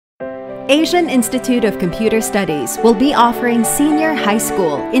Asian Institute of Computer Studies will be offering Senior High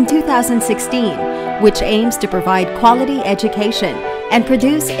School in 2016, which aims to provide quality education and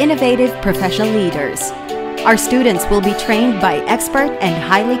produce innovative professional leaders. Our students will be trained by expert and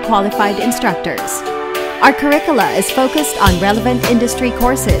highly qualified instructors. Our curricula is focused on relevant industry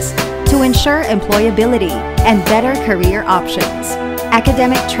courses to ensure employability and better career options.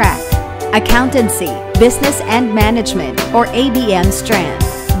 Academic track, Accountancy, Business and Management or ABM strand,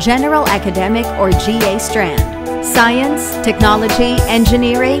 General Academic or GA strand, Science, Technology,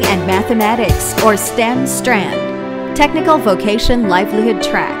 Engineering and Mathematics or STEM strand, Technical Vocation Livelihood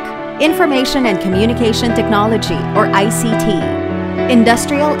track, Information and Communication Technology or ICT,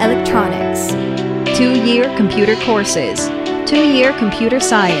 Industrial Electronics, 2-year computer courses, 2-year computer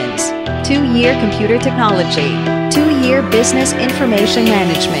science, 2-year computer technology, 2-year business information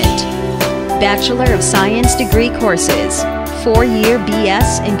management, Bachelor of Science degree courses, 4-year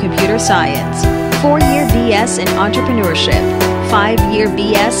BS in computer science, 4-year BS in entrepreneurship, 5-year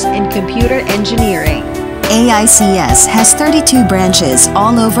BS in computer engineering. AICS has 32 branches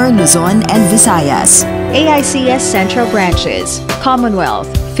all over Luzon and Visayas. AICS Central Branches, Commonwealth,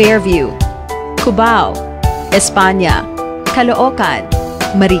 Fairview, Cubao, España, Caloocan,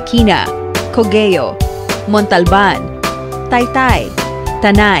 Marikina, Cogeo, Montalban, Taytay,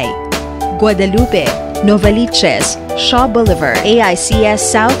 Tanay, Guadalupe, Novaliches, Shaw Boulevard, AICS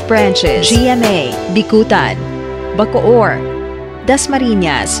South Branches, GMA, Bicutan, Bacoor,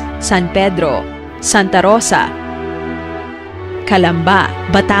 Dasmariñas, San Pedro, Santa Rosa, Calamba,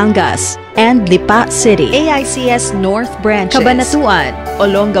 Batangas, and Lipa City. AICS North Branches, Cabanatuan,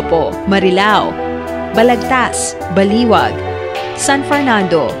 Olongapo, Marilao, Balagtas, Baliwag, San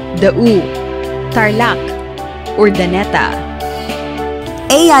Fernando, Dau, Tarlac, Urdaneta.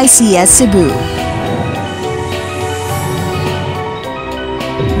 AICS Cebu